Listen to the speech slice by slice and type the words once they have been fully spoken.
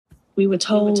We were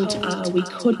told we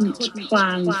couldn't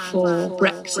plan for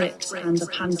Brexit and a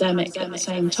pandemic at the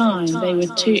same time. It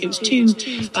was too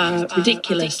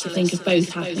ridiculous to think of both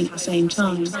happening at the same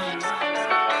time.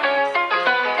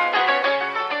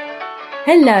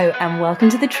 Hello and welcome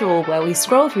to The Trawl, where we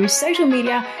scroll through social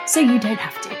media so you don't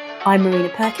have to. I'm Marina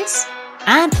Purkis.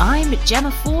 And I'm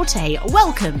Gemma Forte.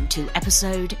 Welcome to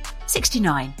episode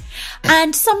 69.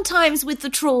 And sometimes with The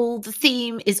Trawl, the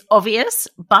theme is obvious,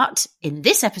 but in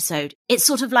this episode, it's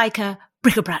sort of like a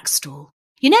bric-a-brac stall.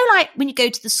 You know, like when you go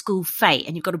to the school fete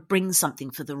and you've got to bring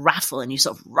something for the raffle and you're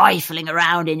sort of rifling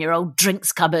around in your old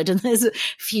drinks cupboard and there's a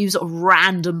few sort of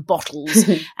random bottles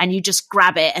and you just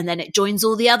grab it and then it joins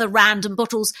all the other random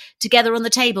bottles together on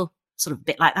the table. Sort of a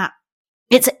bit like that.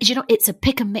 It's a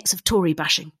pick and mix of Tory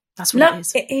bashing. That's what it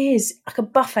is. It is like a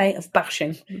buffet of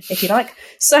bashing, if you like.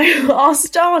 So our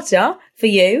starter for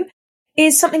you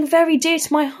is something very dear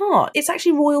to my heart. It's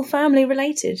actually royal family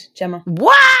related, Gemma.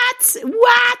 What?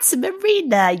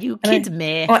 Marina, you kidding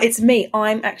me? Oh, it's me.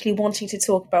 I'm actually wanting to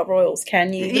talk about royals.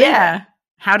 Can you? Yeah.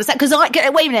 How does that? Because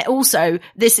wait a minute. Also,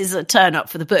 this is a turn up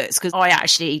for the books because I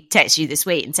actually texted you this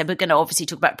week and said we're going to obviously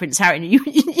talk about Prince Harry, and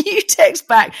you text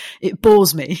back. It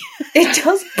bores me. It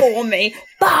does bore me,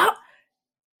 but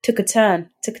took a turn.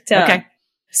 Okay.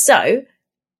 So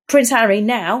Prince Harry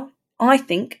now, I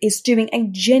think, is doing a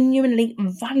genuinely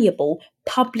valuable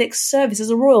public service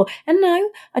as a royal. And no,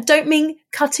 I don't mean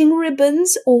cutting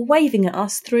ribbons or waving at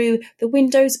us through the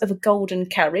windows of a golden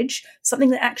carriage, something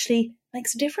that actually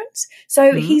makes a difference.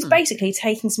 So he's basically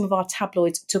taking some of our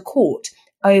tabloids to court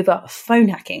over phone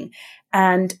hacking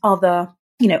and other,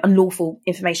 unlawful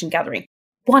information gathering.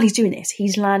 While he's doing this,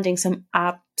 he's landing some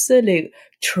absolute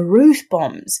truth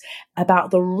bombs about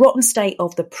the rotten state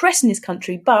of the press in this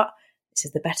country. But this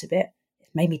is the better bit. It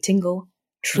made me tingle.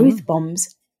 Truth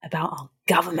bombs about our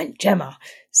government, Gemma.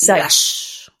 So,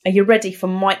 yes. Are you ready for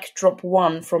mic drop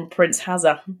 1 from Prince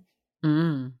Hazza?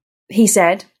 He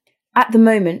said, "At the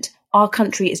moment, our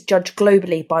country is judged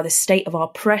globally by the state of our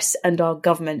press and our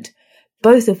government,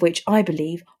 both of which I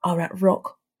believe are at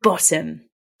rock bottom."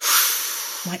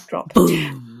 Mic drop.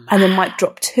 Boom. And then mic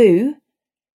drop 2.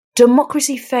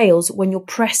 "Democracy fails when your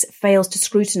press fails to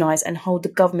scrutinise and hold the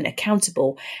government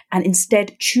accountable and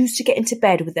instead choose to get into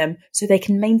bed with them so they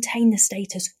can maintain the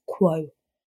status quo."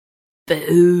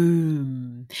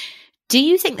 Boom. Do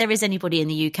you think there is anybody in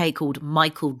the UK called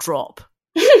Michael Drop?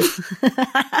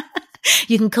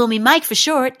 You can call me Mike for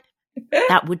short.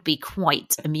 That would be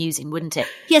quite amusing, wouldn't it?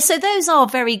 Yeah, so those are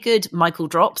very good Michael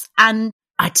Drops. And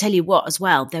I tell you what, as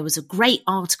well, there was a great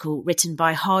article written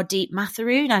by Hardeep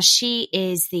Matheru. Now, she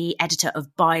is the editor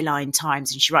of Byline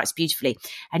Times and she writes beautifully.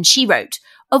 And she wrote,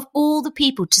 "Of all the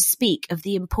people to speak of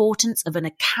the importance of an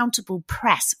accountable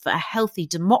press for a healthy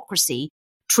democracy,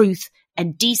 truth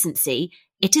and decency,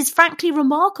 it is frankly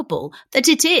remarkable that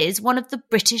it is one of the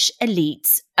British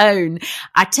elite's own."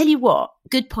 I tell you what,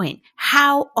 good point.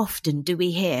 How often do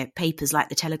we hear papers like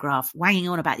The Telegraph wanging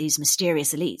on about these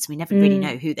mysterious elites? We never really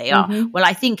know who they are. Well,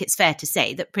 I think it's fair to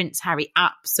say that Prince Harry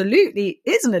absolutely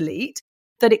is an elite,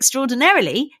 that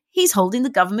extraordinarily he's holding the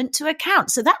government to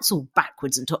account. So that's all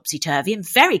backwards and topsy-turvy and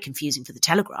very confusing for The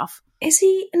Telegraph. Is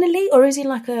he an elite or is he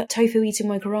like a tofu-eating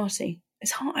Mogarati?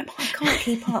 It's hard. I can't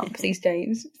keep up these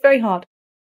days. It's very hard.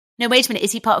 No, wait a minute.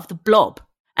 Is he part of the blob?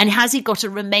 And has he got a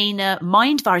Remainer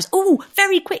mind virus? Oh,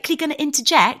 very quickly going to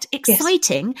interject.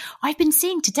 Exciting. Yes. I've been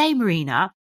seeing today,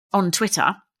 Marina, on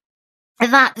Twitter,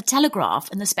 that The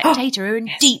Telegraph and The Spectator are in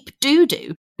deep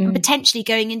doo-doo and potentially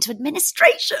going into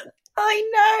administration.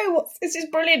 I know. This is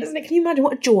brilliant, isn't it? Can you imagine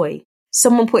what a joy?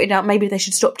 Someone pointed out maybe they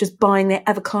should stop just buying their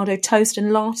avocado toast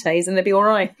and lattes and they'll be all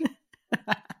right.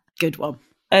 Good one.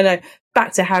 I know.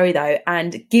 Back to Harry, though,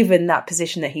 and given that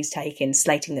position that he's taken,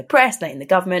 slating the press, slating the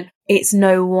government, it's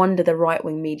no wonder the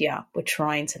right-wing media were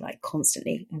trying to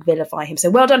constantly vilify him. So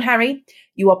well done, Harry.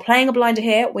 You are playing a blinder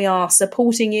here. We are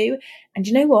supporting you. And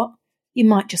you know what? You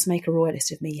might just make a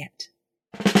royalist of me yet.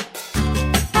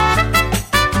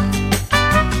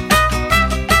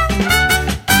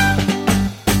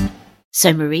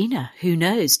 So, Marina, who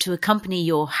knows, to accompany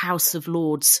your House of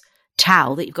Lords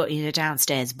towel that you've got in your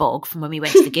downstairs bog from when we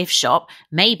went to the gift shop,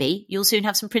 maybe you'll soon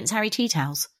have some Prince Harry tea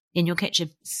towels in your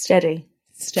kitchen. Steady.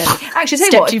 Actually, say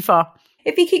Step what? too far.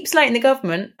 If he keeps slating the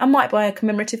government, I might buy a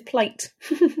commemorative plate.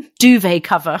 Duvet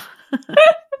cover.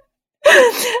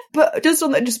 But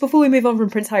just before we move on from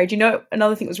Prince Harry, do you know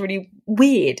another thing that was really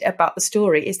weird about the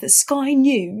story is that Sky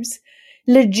News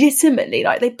legitimately,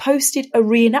 they posted a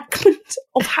reenactment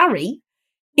of Harry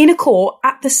in a court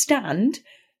at the stand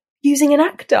using an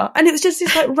actor, and it was just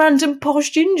this random posh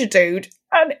ginger dude,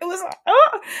 and it was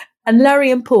and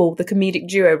Larry and Paul, the comedic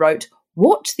duo, wrote,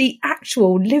 what the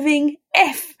actual living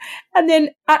F? And then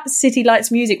at City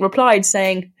Lights Music replied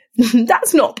saying,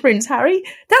 that's not Prince Harry,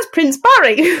 that's Prince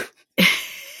Barry.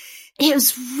 It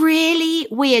was really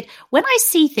weird. When I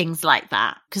see things like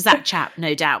that, because that chap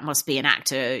no doubt must be an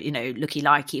actor, you know,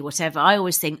 looky-likey, whatever, I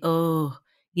always think, oh,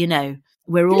 you know,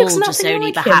 we're all just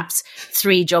only like perhaps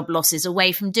 3 job losses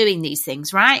away from doing these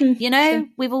things, right? You know,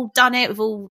 we've all done it. We've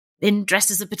all been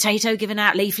dressed as a potato, giving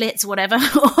out leaflets or whatever.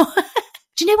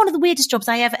 Do you know one of the weirdest jobs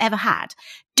I ever had?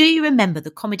 Do you remember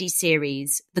the comedy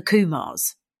series, The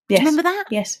Kumars? Yes. Do you remember that?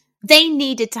 Yes. They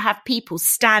needed to have people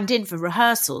stand in for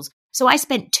rehearsals. So I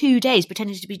spent 2 days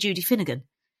pretending to be Judy Finnegan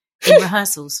in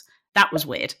rehearsals. That was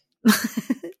weird.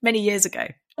 Many years ago.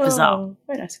 Bizarre. Oh,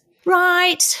 very nice.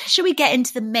 Right. Shall we get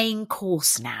into the main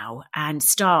course now and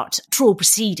start trial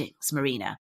proceedings,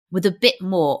 Marina, with a bit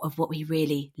more of what we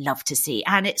really love to see?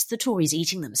 And it's the Tories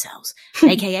eating themselves,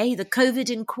 aka the COVID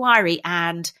inquiry.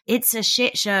 And it's a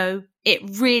shit show. It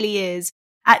really is.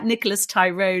 At Nicholas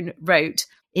Tyrone wrote,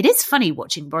 it is funny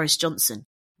watching Boris Johnson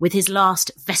with his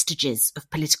last vestiges of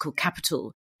political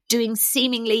capital, doing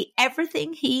seemingly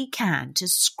everything he can to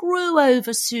screw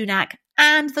over Sunak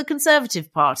and the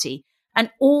Conservative Party and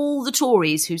all the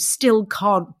Tories who still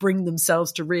can't bring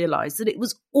themselves to realise that it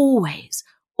was always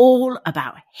all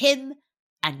about him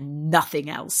and nothing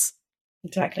else.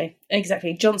 Exactly.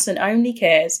 Johnson only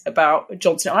cares about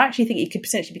Johnson. I actually think he could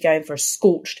potentially be going for a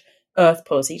scorched earth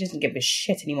policy. He doesn't give a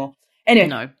shit anymore. Anyway.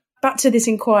 No. Back to this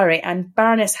inquiry, and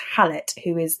Baroness Hallett,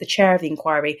 who is the chair of the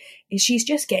inquiry, she's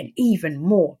just getting even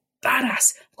more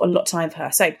badass. I've got a lot of time for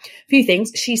her. So, a few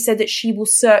things. She said that she will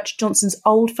search Johnson's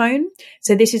old phone.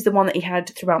 So this is the one that he had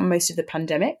throughout most of the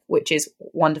pandemic, which is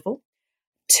wonderful.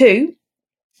 2,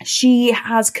 she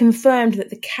has confirmed that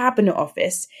the Cabinet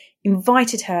Office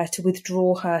invited her to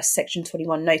withdraw her Section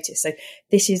 21 notice. So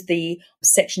this is the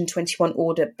Section 21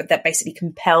 order that basically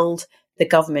compelled the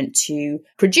government to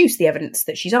produce the evidence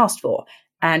that she's asked for,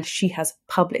 and she has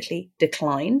publicly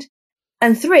declined.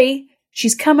 And 3,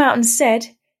 she's come out and said,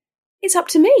 it's up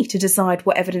to me to decide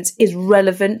what evidence is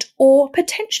relevant or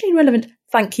potentially relevant.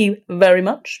 Thank you very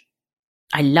much.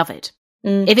 I love it.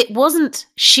 If it wasn't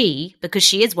she, because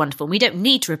she is wonderful, we don't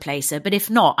need to replace her, but if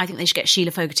not, I think they should get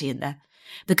Sheila Fogarty in there,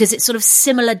 because it's sort of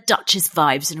similar Duchess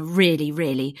vibes in a really,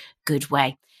 really good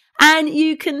way. And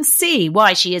you can see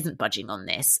why she isn't budging on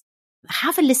this.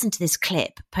 Have a listen to this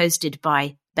clip posted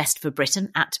by Best for Britain,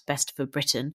 at Best for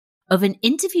Britain, of an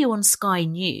interview on Sky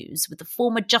News with the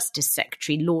former Justice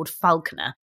Secretary, Lord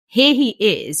Falconer. Here he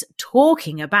is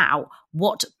talking about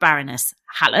what Baroness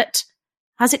Hallett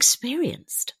has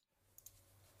experienced.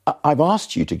 I've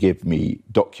asked you to give me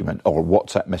document or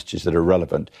WhatsApp messages that are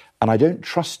relevant, and I don't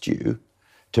trust you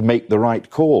to make the right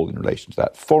call in relation to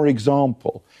that. For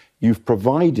example, you've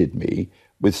provided me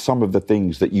with some of the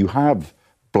things that you have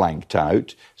blanked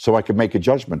out so I could make a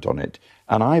judgment on it.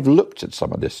 And I've looked at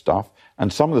some of this stuff,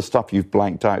 and some of the stuff you've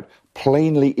blanked out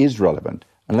plainly is relevant.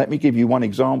 And let me give you one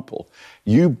example.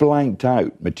 You blanked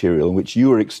out material in which you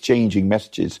were exchanging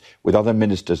messages with other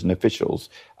ministers and officials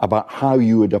about how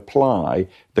you would apply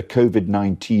the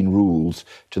COVID-19 rules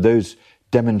to those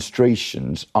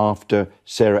demonstrations after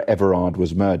Sarah Everard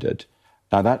was murdered.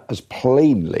 Now, that is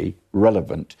plainly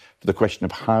relevant to the question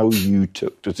of how you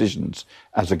took decisions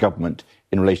as a government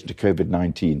in relation to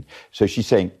COVID-19. So she's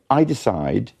saying, I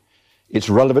decide it's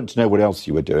relevant to know what else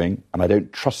you were doing, and I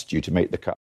don't trust you to make the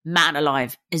cut. Man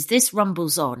alive, as this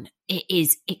rumbles on, it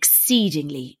is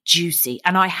exceedingly juicy.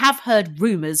 And I have heard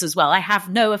rumours as well. I have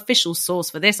no official source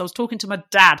for this. I was talking to my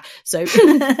dad. So,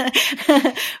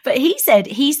 but he said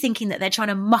he's thinking that they're trying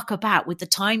to muck about with the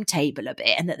timetable a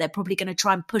bit, and that they're probably going to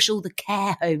try and push all the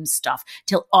care home stuff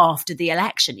till after the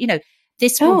election. You know,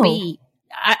 this will be,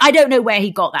 I don't know where he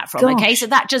got that from. Gosh. Okay, so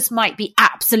that just might be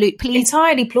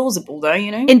entirely plausible, though. You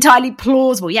know, entirely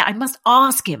plausible. Yeah, I must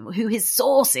ask him who his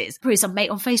source is. Probably some mate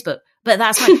on Facebook. But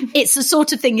that's like, it's the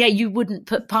sort of thing, you wouldn't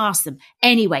put past them.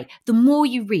 Anyway, the more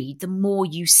you read, the more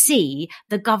you see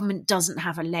the government doesn't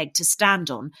have a leg to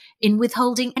stand on in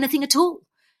withholding anything at all.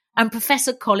 And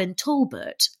Professor Colin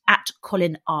Talbot, at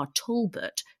Colin R.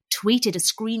 Talbot, tweeted a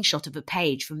screenshot of a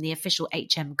page from the official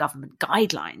HM government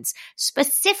guidelines,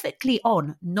 specifically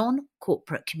on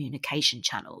non-corporate communication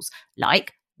channels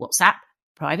like WhatsApp,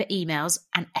 private emails,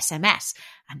 and SMS.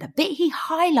 And the bit he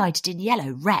highlighted in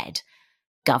yellow read,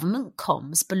 government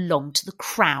comms belong to the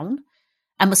Crown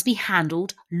and must be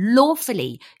handled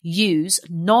lawfully. Use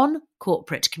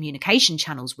non-corporate communication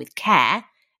channels with care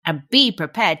and be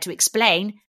prepared to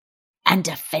explain and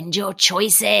defend your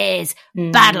choices.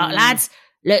 Bad luck, lads.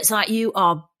 Looks like you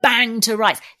are bang to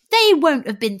rights. They won't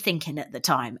have been thinking at the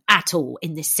time at all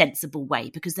in this sensible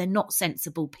way, because they're not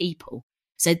sensible people.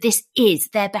 So this is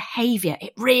their behaviour.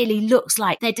 It really looks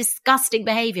like their disgusting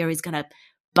behaviour is going to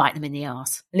bite them in the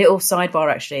arse. Little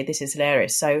sidebar, actually, this is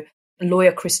hilarious. So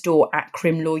lawyer Chris Dorr at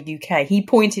Crim Law UK, he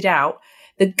pointed out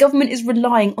the government is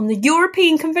relying on the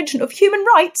European Convention of Human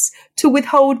Rights to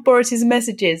withhold Boris's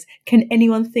messages. Can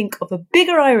anyone think of a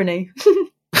bigger irony?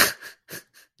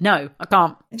 No, I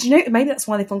can't. Do you know, maybe that's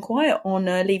why they've gone quiet on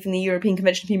leaving the European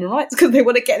Convention of Human Rights, because they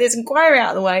want to get this inquiry out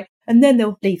of the way, and then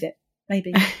they'll leave it.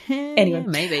 Maybe. Anyway.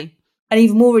 Maybe. And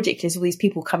even more ridiculous, all these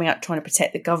people coming out trying to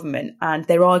protect the government, and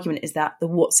their argument is that the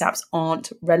WhatsApps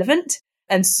aren't relevant.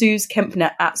 And Suze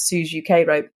Kempner at Suze UK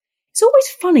wrote, it's always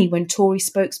funny when Tory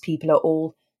spokespeople are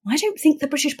all, I don't think the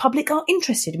British public are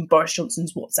interested in Boris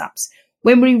Johnson's WhatsApps,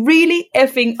 when we really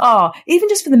effing are, even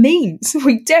just for the memes.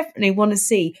 We definitely want to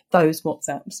see those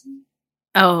WhatsApps.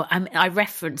 Oh, I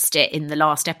referenced it in the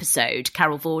last episode,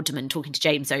 Carol Vorderman talking to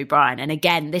James O'Brien. And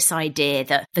again, this idea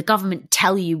that the government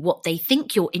tell you what they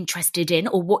think you're interested in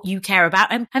or what you care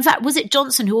about. And in fact, was it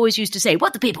Johnson who always used to say,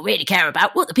 what the people really care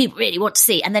about, what the people really want to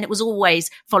see? And then it was always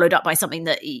followed up by something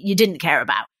that you didn't care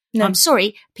about. No. I'm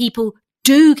sorry, people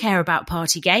do care about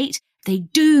Partygate. They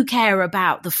do care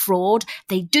about the fraud.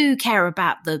 They do care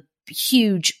about the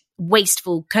huge,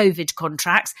 wasteful COVID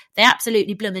contracts. They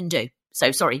absolutely bloomin' do.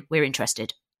 So sorry, we're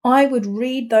interested. I would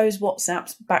read those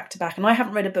WhatsApps back to back. And I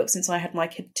haven't read a book since I had my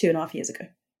kid 2.5 years ago.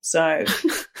 So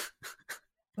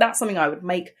that's something I would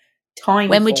make time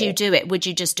When for. would you do it? Would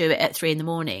you just do it at 3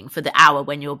 a.m. for the hour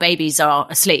when your babies are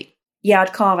asleep? Yeah,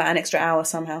 I'd carve out an extra hour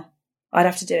somehow. I'd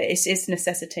have to do it. It's a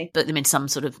necessity. Put them in some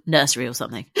sort of nursery or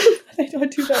something. I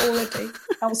do that already.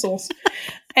 Outsource.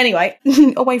 Anyway,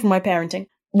 away from my parenting.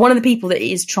 One of the people that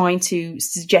is trying to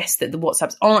suggest that the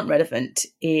WhatsApps aren't relevant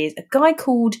is a guy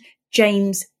called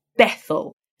James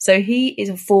Bethell. So he is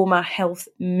a former health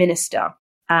minister,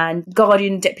 and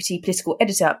Guardian deputy political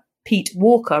editor Pete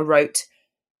Walker wrote,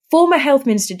 former health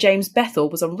minister James Bethell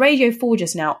was on Radio 4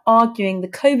 just now arguing the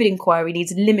COVID inquiry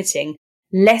needs limiting,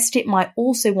 lest it might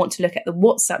also want to look at the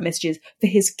WhatsApp messages for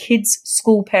his kids'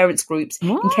 school parents groups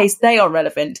in case they are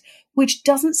relevant, which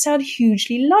doesn't sound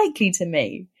hugely likely to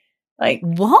me. Like,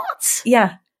 what?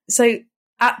 Yeah. So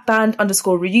at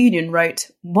band_reunion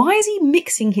wrote, why is he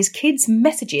mixing his kids'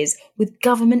 messages with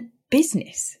government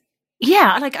business?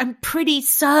 Yeah, like I'm pretty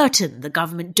certain the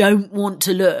government don't want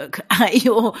to look at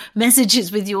your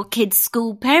messages with your kids'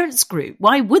 school parents group.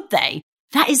 Why would they?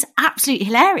 That is absolutely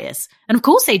hilarious. And of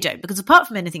course they don't, because apart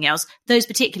from anything else, those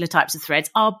particular types of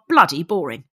threads are bloody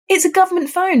boring. It's a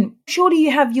government phone. Surely you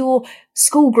have your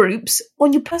school groups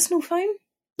on your personal phone?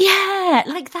 Yeah,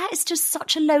 like that is just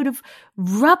such a load of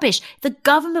rubbish. The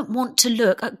government want to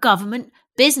look at government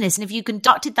business. And if you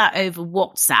conducted that over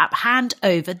WhatsApp, hand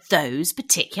over those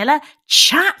particular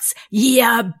chats.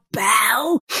 Yeah,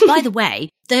 Bell. By the way,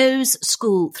 those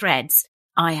school threads,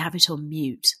 I have it on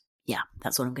mute. Yeah,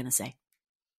 that's what I'm going to say.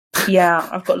 Yeah,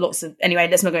 I've got lots of... Anyway,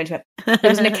 let's not go into it. There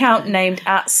was an account named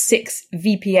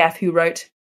 @6VPF who wrote,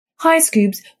 hi,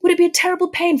 Scoobs. Would it be a terrible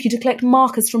pain for you to collect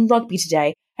markers from rugby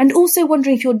today? And also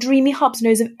wondering if your dreamy hubs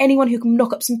knows of anyone who can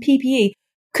knock up some PPE.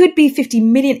 Could be 50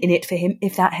 million in it for him,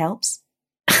 if that helps.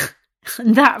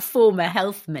 That former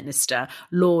health minister,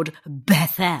 Lord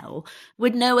Bethell,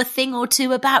 would know a thing or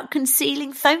two about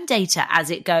concealing phone data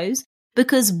as it goes,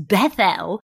 because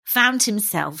Bethell found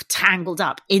himself tangled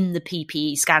up in the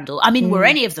PPE scandal. I mean, were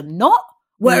any of them not?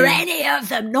 Were any of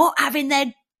them not having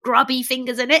their grubby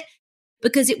fingers in it?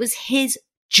 Because it was his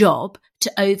job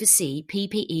to oversee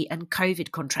PPE and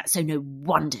COVID contracts. So no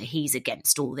wonder he's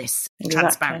against all this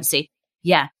transparency.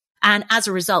 Yeah. And as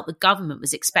a result, the government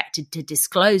was expected to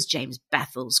disclose James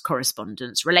Bethell's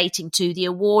correspondence relating to the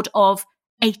award of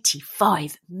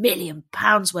 £85 million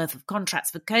worth of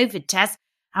contracts for COVID tests.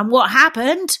 And what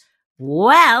happened?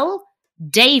 Well,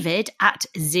 David at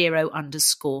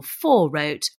 0_4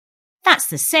 wrote, that's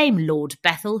the same Lord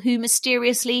Bethell who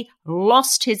mysteriously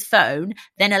lost his phone,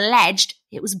 then alleged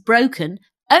it was broken,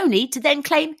 only to then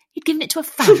claim he'd given it to a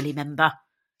family member.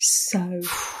 So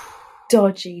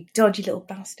dodgy little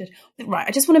bastard. Right,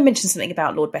 I just want to mention something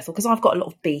about Lord Bethell, because I've got a lot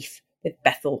of beef with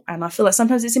Bethell, and I feel like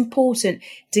sometimes it's important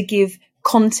to give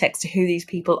context to who these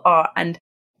people are. And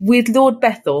with Lord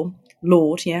Bethell,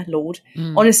 Lord,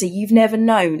 honestly, you've never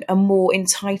known a more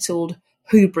entitled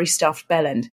Hoobury stuffed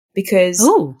bellend. Because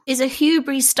is a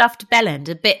Hoobury stuffed bellend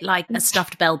a bit like a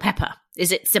stuffed bell pepper?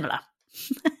 Is it similar?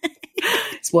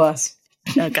 It's worse.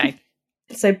 Okay.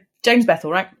 So James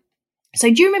Bethell, right? So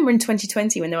do you remember in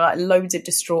 2020 when there were like loads of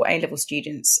distraught A-level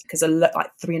students, because like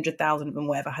 300,000 of them,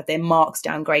 whatever, had their marks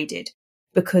downgraded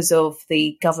because of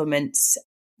the government's,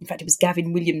 in fact, it was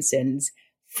Gavin Williamson's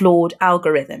flawed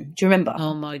algorithm. Do you remember?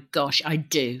 Oh my gosh, I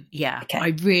do. Yeah, okay. I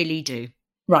really do.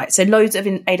 Right, so loads of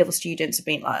A-level students have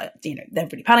been like, they're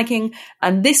really panicking.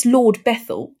 And this Lord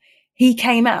Bethel, he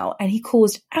came out and he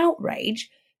caused outrage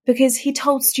because he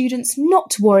told students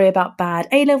not to worry about bad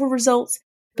A-level results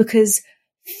because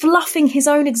fluffing his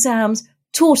own exams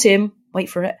taught him, wait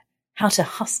for it, how to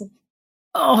hustle.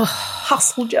 Oh,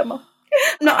 hustle, Gemma.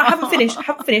 No, I haven't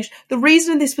finished. The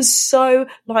reason this was so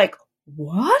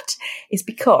what? Is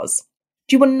because,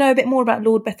 do you want to know a bit more about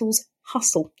Lord Bethel's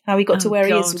hustle? How he got to where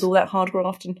he is with all that hard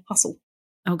graft and hustle?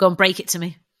 Oh, go on, break it to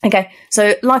me. Okay,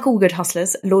 so like all good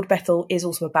hustlers, Lord Bethel is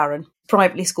also a baron,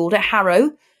 privately schooled at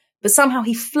Harrow, but somehow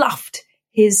he fluffed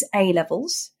his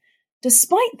A-levels.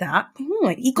 Despite that,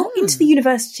 he got into the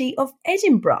University of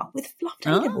Edinburgh with fluffed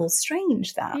A-levels.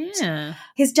 Strange that. Yeah.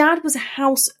 His dad was a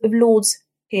House of Lords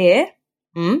peer.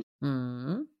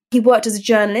 He worked as a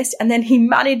journalist and then he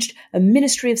managed a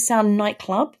Ministry of Sound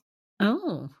nightclub.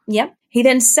 Oh. Yep. He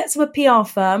then sets up a PR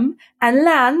firm and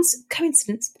lands,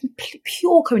 coincidence,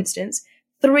 pure coincidence,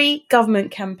 3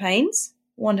 government campaigns.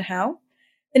 Wonder how.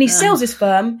 Then he sells his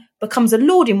firm, becomes a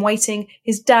lord-in-waiting,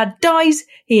 his dad dies,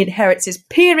 he inherits his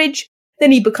peerage,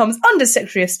 then he becomes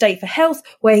Under-Secretary of State for Health,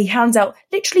 where he hands out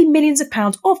literally millions of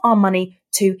pounds of our money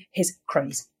to his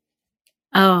cronies.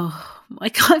 Oh, I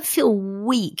can't feel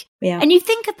weak. Yeah. And you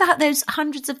think about those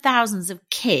hundreds of thousands of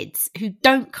kids who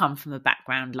don't come from a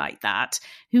background like that,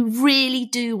 who really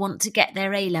do want to get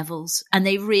their A-levels, and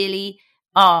they really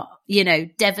are,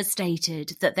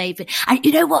 devastated that they've... And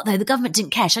you know what, though? The government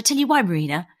didn't care. Shall I tell you why,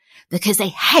 Marina? Because they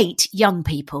hate young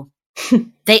people.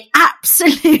 They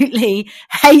absolutely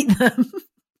hate them.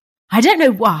 I don't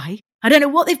know why. I don't know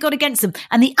what they've got against them.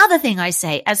 And the other thing I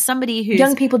say, as somebody who's...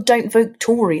 Young people don't vote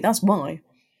Tory, that's why.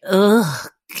 Ugh,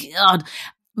 God.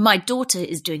 My daughter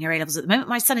is doing her A-levels at the moment.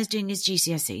 My son is doing his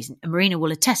GCSEs. And Marina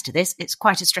will attest to this. It's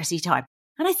quite a stressy time.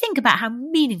 And I think about how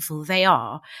meaningful they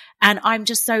are. And I'm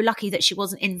just so lucky that she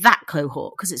wasn't in that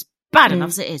cohort because it's bad enough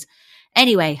as it is.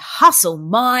 Anyway, hustle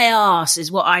my arse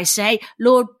is what I say.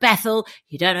 Lord Bethel,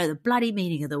 you don't know the bloody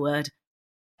meaning of the word.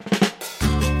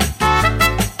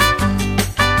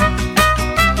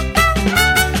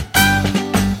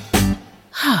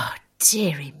 Oh,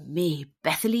 dearie me,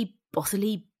 Bethely,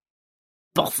 Bothely,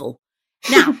 Bothel.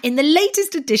 Now, in the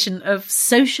latest edition of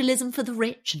Socialism for the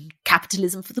Rich and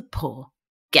Capitalism for the Poor,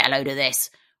 get a load of this.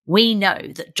 We know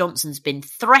that Johnson's been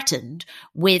threatened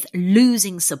with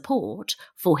losing support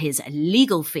for his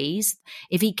legal fees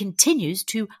if he continues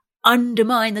to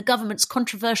undermine the government's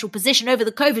controversial position over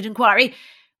the COVID inquiry,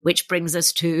 which brings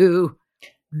us to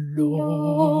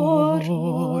Lord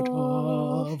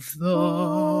of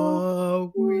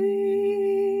the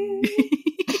Week.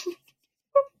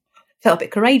 Felt a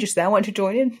bit courageous there. I wanted to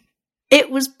join in. It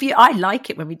was I like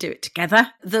it when we do it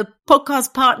together. The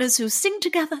podcast partners who sing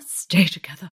together, stay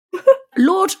together.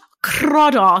 Lord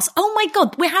Cruddarse. Oh my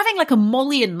God, we're having like a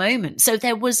Mollian moment. So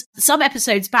there was some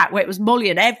episodes back where it was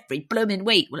Mollian every blooming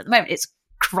week. Well, at the moment it's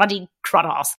Cruddy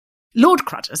Cruddarse. Lord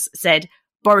Cruddarse said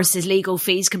Boris's legal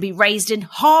fees can be raised in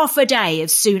half a day if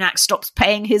Sunak stops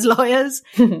paying his lawyers.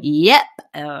 Yep,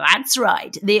 that's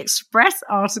right. The Express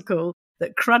article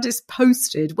that Cruddarse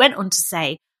posted went on to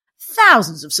say,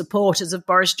 thousands of supporters of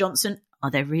Boris Johnson,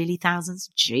 are there really thousands?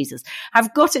 Jesus,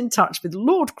 have got in touch with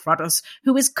Lord Cruddarse,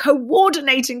 who is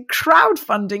coordinating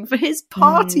crowdfunding for his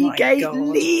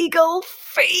Partygate legal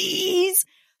fees.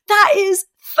 That is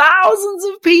thousands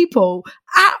of people,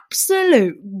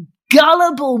 absolute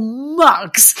gullible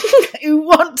mugs who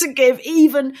want to give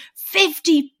even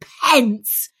 50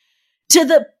 pence to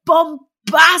the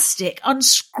bombastic,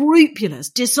 unscrupulous,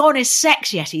 dishonest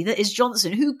sex yeti that is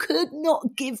Johnson, who could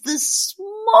not give the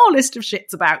smallest of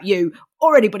shits about you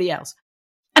or anybody else.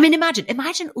 I mean,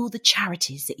 imagine all the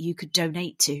charities that you could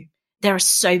donate to. There are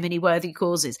so many worthy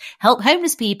causes. Help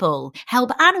homeless people,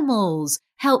 help animals,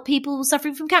 help people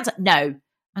suffering from cancer. No,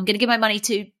 I'm going to give my money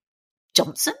to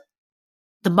Johnson,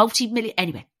 the multi-million.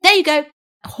 Anyway, there you go.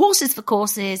 Horses for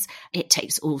courses. It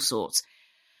takes all sorts.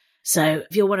 So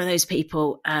if you're one of those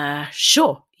people,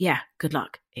 sure, yeah, good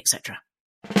luck, etc.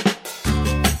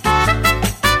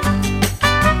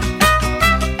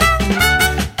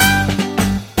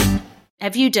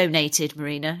 Have you donated,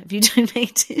 Marina? Have you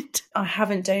donated? I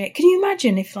haven't donated. Can you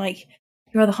imagine if, like,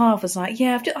 your other half was like,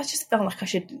 yeah, I just felt like I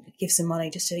should give some money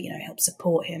just to, help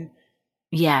support him.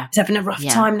 Yeah. He's having a rough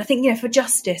time. And I think, for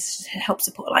justice, to help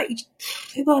support, like,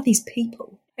 who are these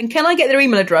people? And can I get their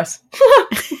email address?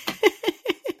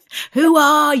 Who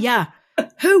are ya?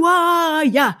 Who are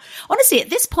ya? Honestly, at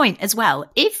this point as well,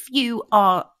 if you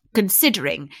are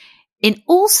considering, in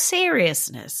all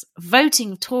seriousness,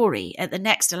 voting Tory at the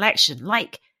next election,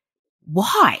 like,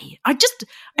 why?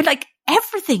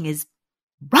 Everything is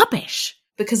rubbish.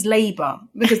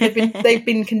 because they've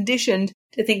been conditioned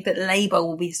to think that Labour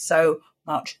will be so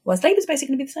much. Whereas Labour's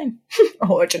basically going to be the same. I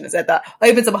shouldn't have said that.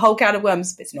 Opens up a whole can of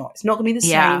worms, but it's not. It's not going to be the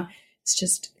same. It's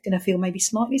just going to feel maybe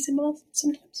slightly similar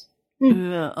sometimes.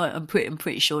 I'm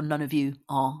pretty sure none of you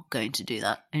are going to do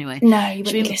that. Anyway, no, you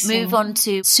should we listen. move on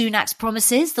to Sunak's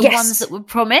promises, the Yes. ones that were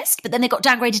promised, but then they got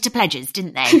downgraded to pledges,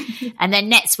 didn't they? And then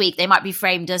next week they might be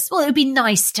framed as, well, it would be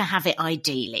nice to have it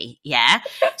ideally, yeah?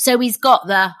 So he's got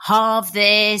the halve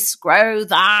this, grow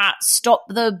that, stop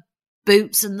the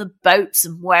boots and the boats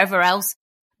and wherever else.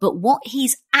 But what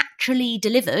he's actually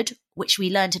delivered, which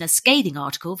we learned in a scathing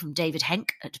article from David Henk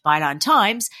at Byline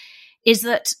Times, is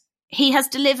that he has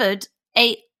delivered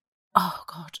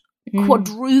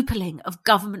quadrupling of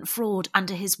government fraud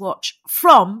under his watch,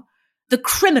 from the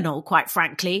criminal, quite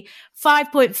frankly,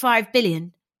 5.5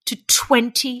 billion to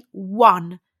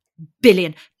 21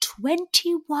 billion.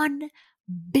 21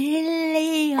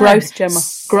 billion. Gross, Gemma.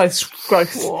 Gross.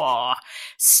 Whoa.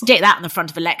 Stick that in the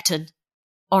front of a lectern,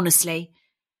 honestly.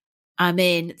 I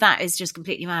mean, that is just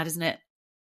completely mad, isn't it?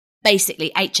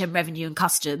 Basically, HM Revenue and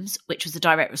Customs, which was the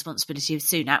direct responsibility of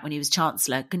Sunak when he was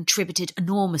Chancellor, contributed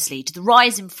enormously to the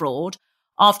rise in fraud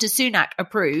after Sunak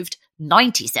approved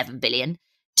 97 billion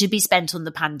to be spent on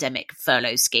the pandemic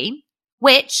furlough scheme,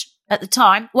 which at the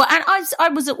time, well, and I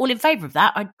was all in favour of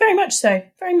that. Very much so.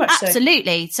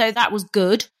 Absolutely. So that was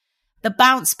good. The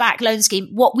bounce back loan scheme,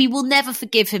 what we will never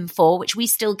forgive him for, which we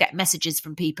still get messages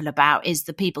from people about, is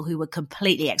the people who were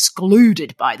completely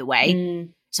excluded, by the way.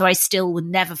 So I still will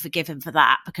never forgive him for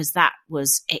that, because that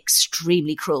was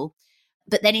extremely cruel.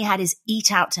 But then he had his Eat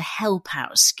Out to Help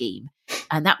Out scheme,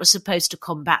 and that was supposed to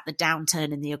combat the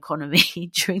downturn in the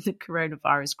economy during the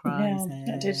coronavirus crisis. Yeah,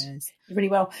 that did really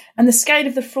well. And the scale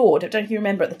of the fraud, I don't know if you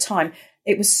remember at the time,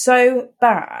 it was so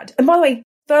bad. And by the way,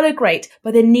 furlough great,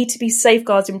 but there need to be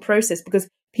safeguards in process, because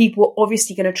people are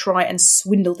obviously going to try and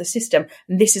swindle the system.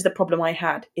 And this is the problem I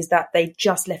had, is that they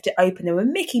just left it open. There were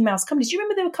Mickey Mouse companies. Do you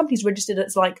remember there were companies registered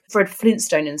as like Fred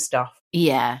Flintstone and stuff?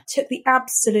 Yeah. Took the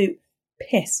absolute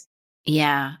piss.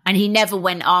 Yeah. And he never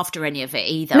went after any of it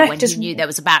either. No, when he knew there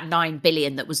was about 9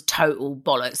 billion that was total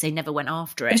bollocks, they never went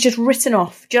after it. It's just written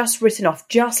off,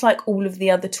 just like all of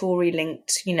the other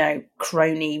Tory-linked,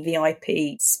 crony,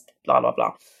 VIP, blah, blah,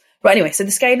 blah. But anyway, so the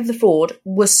scale of the fraud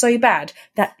was so bad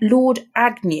that Lord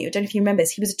Agnew, I don't know if you remember this,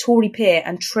 he was a Tory peer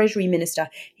and Treasury Minister.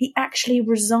 He actually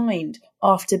resigned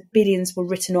after billions were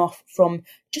written off from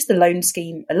just the loan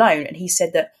scheme alone. And he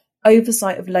said that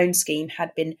oversight of loan scheme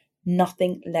had been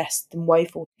nothing less than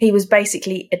woeful. He was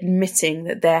basically admitting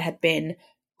that there had been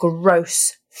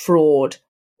gross fraud,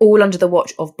 all under the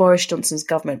watch of Boris Johnson's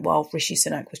government while Rishi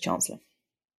Sunak was Chancellor.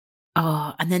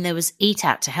 Oh, and then there was Eat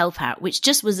Out to Help Out, which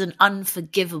just was an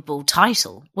unforgivable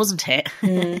title, wasn't it?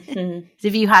 Mm-hmm.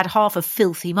 If you had half a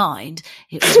filthy mind,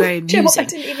 it was very amusing. I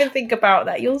didn't even think about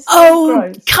that. You're so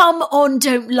gross. Come on,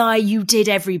 don't lie. You did.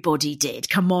 Everybody did.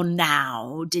 Come on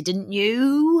now. Didn't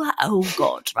you? Oh,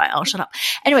 God. Right, I'll shut up.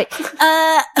 Anyway,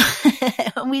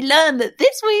 we learned that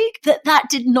this week that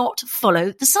did not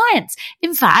follow the science.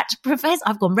 In fact,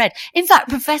 I've gone red. In fact,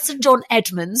 Professor John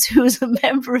Edmonds, who was a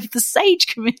member of the SAGE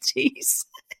committee,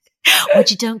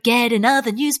 what you don't get in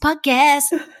other news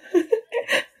podcasts.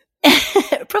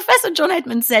 Professor John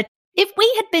Edmonds said, if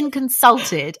we had been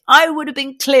consulted, I would have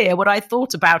been clear what I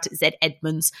thought about it, said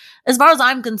Edmonds. As far as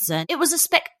I'm concerned, it was a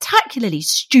spectacularly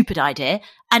stupid idea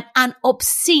and an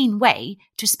obscene way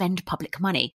to spend public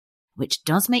money, which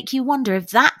does make you wonder if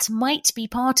that might be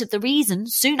part of the reason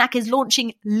Sunak is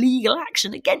launching legal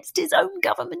action against his own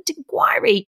government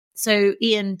inquiry. So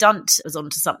Ian Dunt was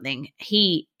onto something.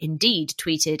 He indeed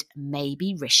tweeted,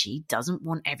 maybe Rishi doesn't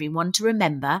want everyone to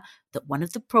remember that one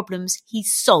of the problems he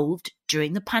solved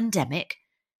during the pandemic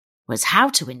was how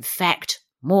to infect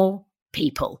more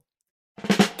people.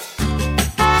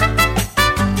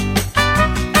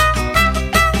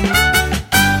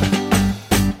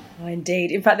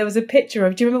 Indeed. In fact, there was a picture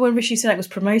of, do you remember when Rishi Sunak was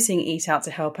promoting Eat Out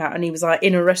to Help Out, and he was like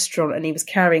in a restaurant and he was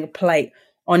carrying a plate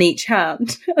on each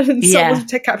hand, and someone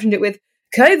captioned it with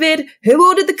COVID, who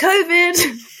ordered the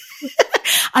COVID?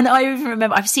 And I even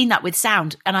remember, I've seen that with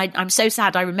sound, and I'm so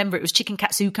sad, I remember it was chicken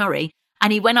katsu curry,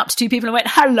 and he went up to two people and went,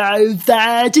 hello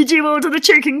there, did you order the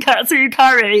chicken katsu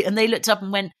curry? And they looked up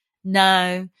and went,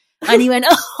 no. And he went,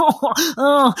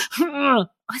 oh.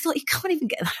 I thought, you can't even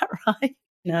get that right.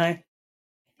 No.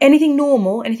 Anything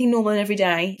normal in every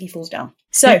day, he falls down.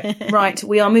 So, right,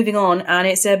 we are moving on, and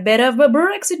it's a bit of a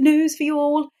Brexit news for you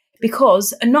all,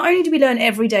 because not only do we learn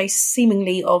every day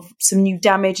seemingly of some new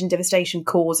damage and devastation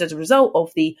caused as a result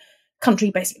of the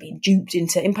country basically being duped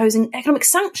into imposing economic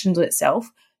sanctions on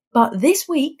itself, but this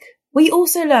week We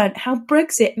also learned how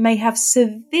Brexit may have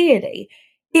severely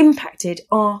impacted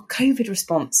our COVID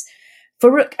response.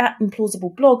 Farouk at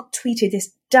Implausible Blog tweeted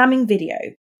this damning video,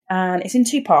 and it's in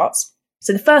 2 parts.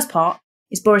 So the first part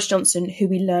is Boris Johnson, who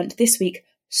we learned this week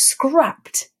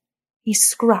scrapped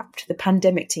the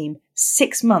pandemic team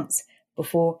 6 months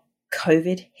before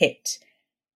COVID hit.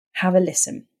 Have a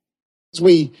listen.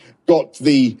 We got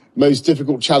the most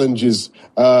difficult challenges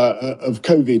of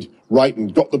COVID right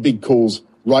and got the big calls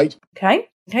right. Okay.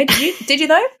 Did you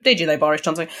though, Boris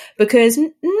Johnson? Because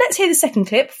let's hear the second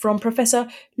clip from Professor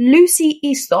Lucy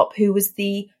Eastop, who was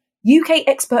the UK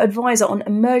expert advisor on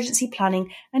emergency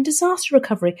planning and disaster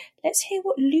recovery. Let's hear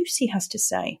what Lucy has to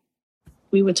say.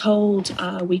 We were told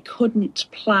we couldn't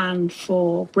plan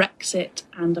for Brexit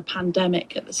and a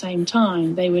pandemic at the same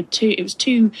time. It was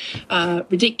too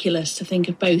ridiculous to think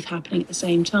of both happening at the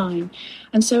same time.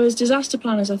 And so as disaster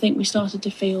planners, I think we started to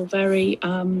feel very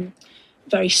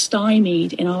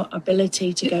stymied in our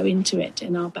ability to go into it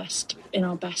in our best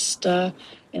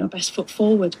foot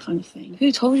forward kind of thing.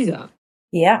 Who told you that?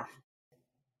 Yeah.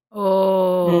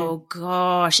 Oh,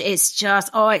 gosh,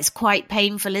 it's quite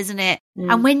painful, isn't it?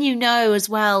 And when you know as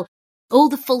well, all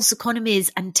the false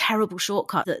economies and terrible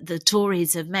shortcuts that the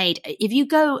Tories have made, if you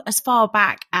go as far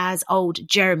back as old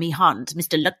Jeremy Hunt,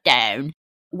 Mr. Lockdown,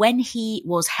 when he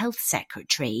was health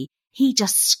secretary, he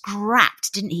just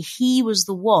scrapped, didn't he? He was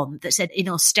the one that said in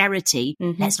austerity,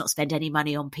 let's not spend any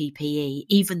money on PPE,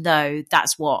 even though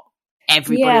that's what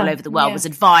everybody all over the world was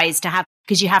advised to have,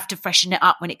 because you have to freshen it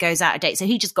up when it goes out of date. So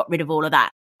he just got rid of all of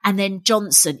that. And then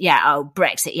Johnson,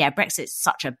 Brexit. Yeah, Brexit's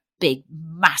such a big,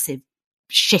 massive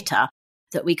shitter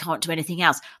that we can't do anything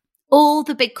else. All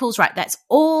the big calls, right? That's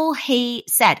all he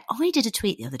said. I did a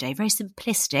tweet the other day, very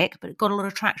simplistic, but it got a lot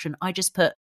of traction. I just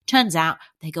put, turns out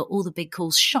they got all the big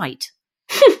calls shite.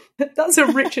 That's a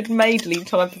Richard Madeley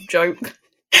type of joke.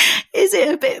 Is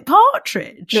it a bit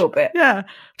Partridge? A little bit. Yeah.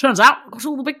 Turns out got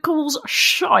all the big calls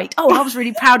shite. Oh, I was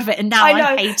really proud of it, and now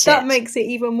I hate it. That makes it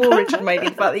even more Richard Madeley,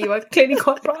 the fact that you are clearly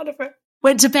quite proud of it.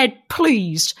 Went to bed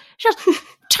pleased. Just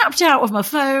tapped out with my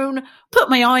phone, put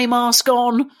my eye mask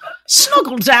on,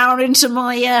 snuggled down into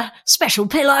my special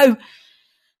pillow,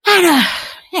 and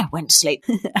went to sleep.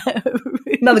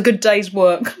 Another good day's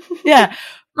work. Yeah.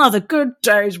 Another good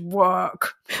day's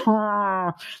work.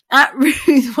 At Ruth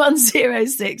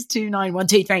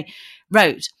 1062912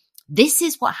 wrote, this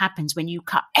is what happens when you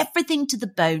cut everything to the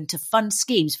bone to fund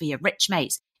schemes for your rich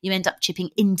mates. You end up chipping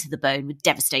into the bone with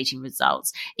devastating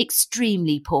results.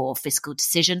 Extremely poor fiscal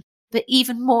decision, but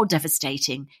even more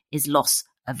devastating is loss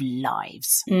of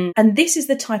lives. And this is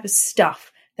the type of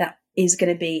stuff that is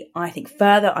going to be, I think,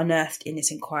 further unearthed in this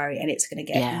inquiry, and it's going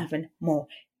to get even more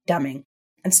damning.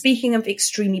 And speaking of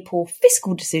extremely poor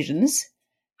fiscal decisions,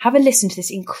 have a listen to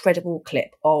this incredible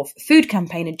clip of food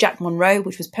campaigner Jack Monroe,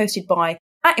 which was posted by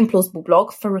at Implausible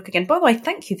Blog. Farouk again. By the way,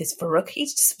 thank you, this Farouk.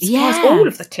 He's just supplies all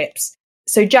of the clips.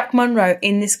 So Jack Monroe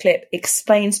in this clip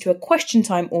explains to a Question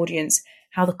Time audience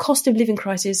how the cost of living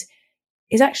crisis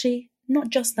is actually not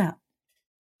just that.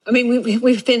 I mean,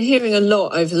 we've been hearing a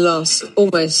lot over the last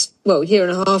year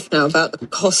and a half now about the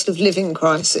cost of living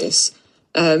crisis.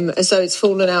 As though it's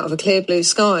fallen out of a clear blue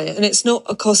sky. And it's not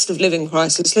a cost of living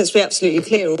crisis, let's be absolutely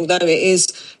clear, although it is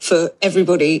for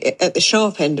everybody at the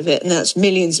sharp end of it, and that's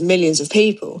millions and millions of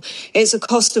people. It's a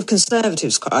cost of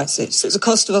Conservatives crisis. It's a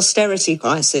cost of austerity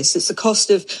crisis. It's a cost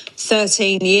of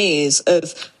 13 years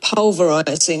of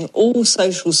pulverising all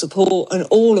social support and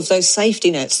all of those safety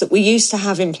nets that we used to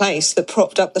have in place that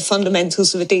propped up the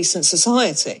fundamentals of a decent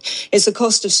society. It's a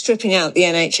cost of stripping out the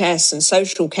NHS and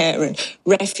social care and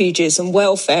refuges and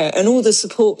welfare and all the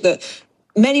support that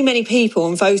many, many people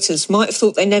and voters might have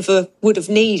thought they never would have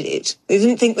needed. They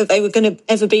didn't think that they were going to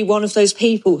ever be one of those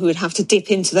people who would have to dip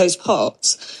into those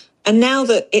pots. And now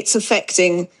that it's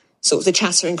affecting sort of the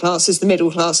chattering classes, the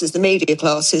middle classes, the media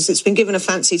classes, it's been given a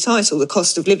fancy title, the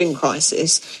cost of living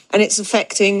crisis, and it's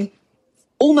affecting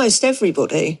almost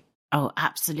everybody. Oh,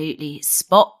 absolutely.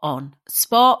 Spot on.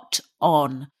 Spot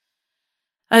on.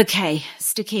 Okay,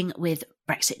 sticking with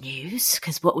Brexit news,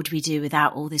 because what would we do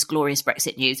without all this glorious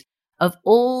Brexit news? Of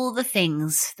all the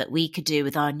things that we could do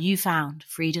with our newfound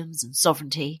freedoms and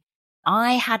sovereignty,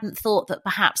 I hadn't thought that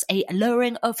perhaps a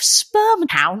lowering of sperm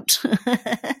count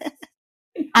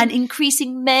and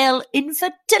increasing male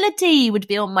infertility would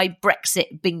be on my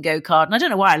Brexit bingo card. And I don't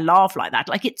know why I laugh like that.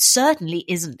 Like, it certainly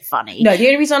isn't funny. No, the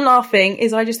only reason I'm laughing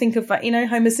is I just think of,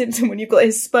 Homer Simpson when you've got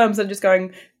his sperms and just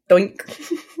going doink,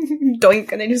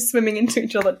 doink, and then just swimming into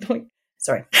each other, doink.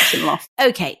 Sorry, I shouldn't laugh.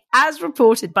 Okay, as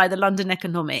reported by the London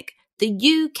Economic,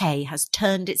 the UK has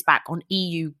turned its back on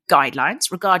EU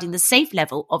guidelines regarding the safe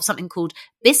level of something called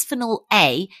bisphenol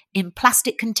A in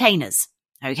plastic containers.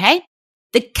 Okay?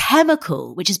 The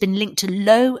chemical, which has been linked to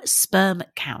low sperm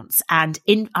counts and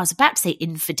I was about to say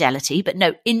infidelity, but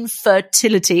no,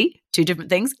 infertility, two different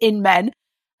things, in men,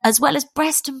 as well as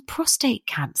breast and prostate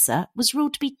cancer, was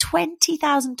ruled to be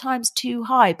 20,000 times too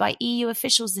high by EU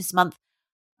officials this month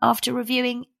after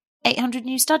reviewing 800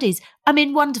 new studies. I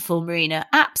mean, wonderful, Marina.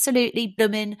 Absolutely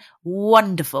blooming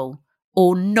wonderful.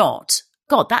 Or not.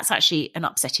 God, that's actually an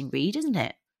upsetting read, isn't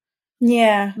it?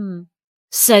 Yeah.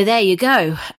 So there you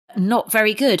go. Not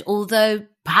very good, although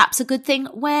perhaps a good thing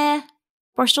where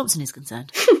Boris Johnson is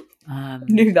concerned.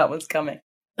 Knew that was coming.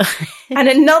 And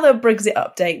another Brexit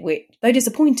update, which, though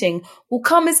disappointing, will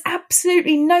come as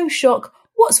absolutely no shock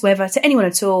whatsoever to anyone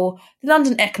at all. The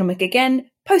London Economic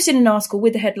again posted an article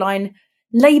with the headline,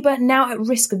 Labour now at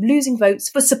risk of losing votes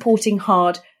for supporting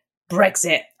hard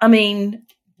Brexit. I mean,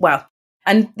 well,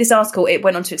 and this article, it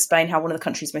went on to explain how one of the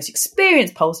country's most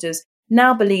experienced pollsters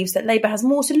now believes that Labour has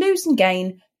more to lose than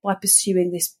gain by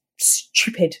pursuing this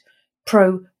stupid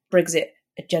pro-Brexit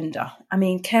agenda. I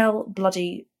mean, Kel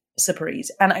bloody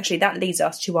surprise. And actually that leads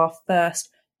us to our first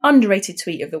underrated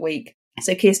tweet of the week.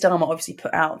 So Keir Starmer obviously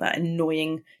put out that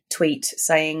annoying tweet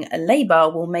saying Labour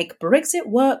will make Brexit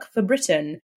work for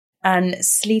Britain. And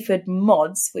Sleaford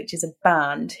Mods, which is a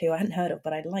band who I hadn't heard of,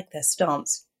 but I like their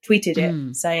stance, tweeted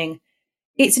it saying,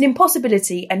 it's an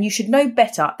impossibility and you should know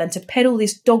better than to peddle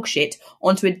this dog shit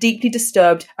onto a deeply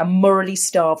disturbed and morally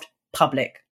starved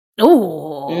public.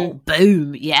 Oh,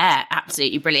 boom. Yeah,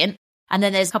 absolutely brilliant. And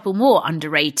then there's a couple more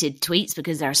underrated tweets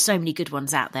because there are so many good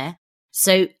ones out there.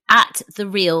 So at the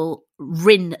real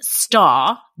Rin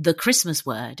Star, the Christmas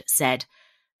word said,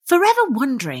 forever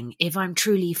wondering if I'm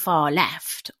truly far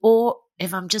left or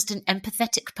if I'm just an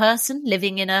empathetic person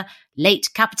living in a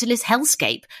late capitalist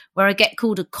hellscape where I get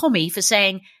called a commie for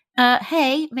saying,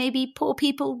 hey, maybe poor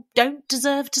people don't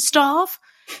deserve to starve.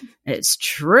 It's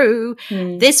true.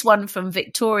 This one from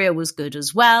Victoria was good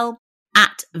as well.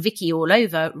 At Vicky All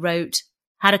Over wrote,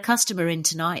 had a customer in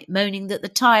tonight moaning that the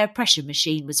tyre pressure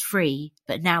machine was free,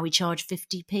 but now we charge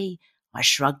 50p. I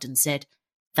shrugged and said,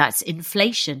 that's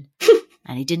inflation.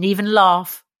 And he didn't even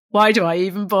laugh. Why do I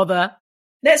even bother?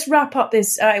 Let's wrap up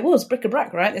this, it was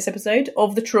bric-a-brac, right, this episode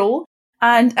of The Trawl.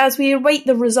 And as we await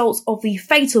the results of the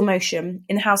fatal motion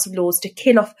in the House of Lords to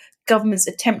kill off government's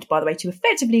attempt, by the way, to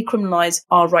effectively criminalise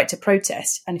our right to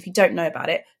protest, and if you don't know about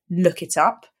it, look it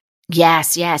up.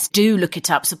 Yes, do look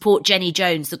it up. Support Jenny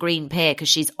Jones, the Green Peer, because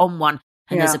she's on one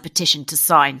and there's a petition to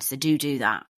sign, so do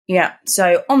that. Yeah,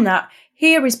 so on that,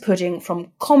 here is Pudding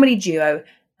from comedy duo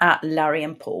at Larry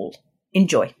and Paul.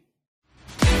 Enjoy.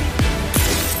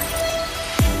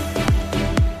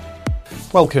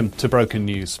 Welcome to Broken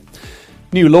News.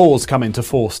 New laws come into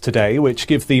force today which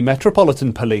give the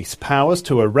Metropolitan Police powers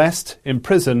to arrest,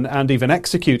 imprison and even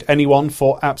execute anyone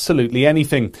for absolutely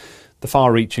anything. The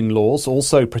far-reaching laws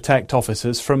also protect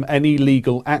officers from any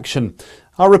legal action.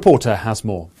 Our reporter has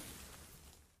more.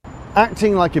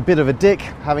 Acting like a bit of a dick,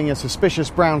 having a suspicious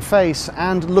brown face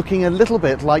and looking a little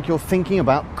bit like you're thinking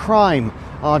about crime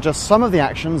are just some of the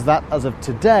actions that, as of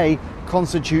today,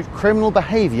 constitute criminal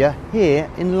behaviour here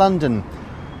in London.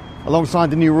 Alongside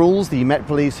the new rules, the Met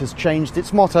Police has changed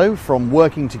its motto from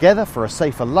working together for a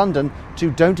safer London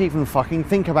to don't even fucking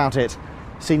think about it.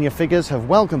 Senior figures have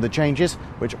welcomed the changes,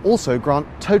 which also grant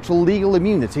total legal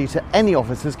immunity to any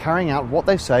officers carrying out what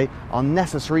they say are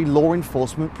necessary law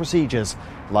enforcement procedures,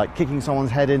 like kicking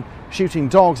someone's head in, shooting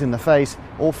dogs in the face,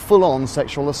 or full-on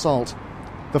sexual assault.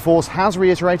 The force has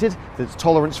reiterated that its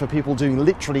tolerance for people doing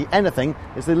literally anything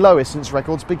is the lowest since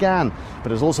records began,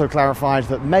 but has also clarified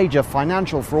that major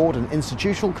financial fraud and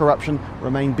institutional corruption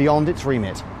remain beyond its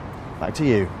remit. Back to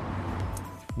you.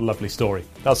 Lovely story.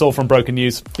 That's all from Broken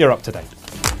News. You're up to date.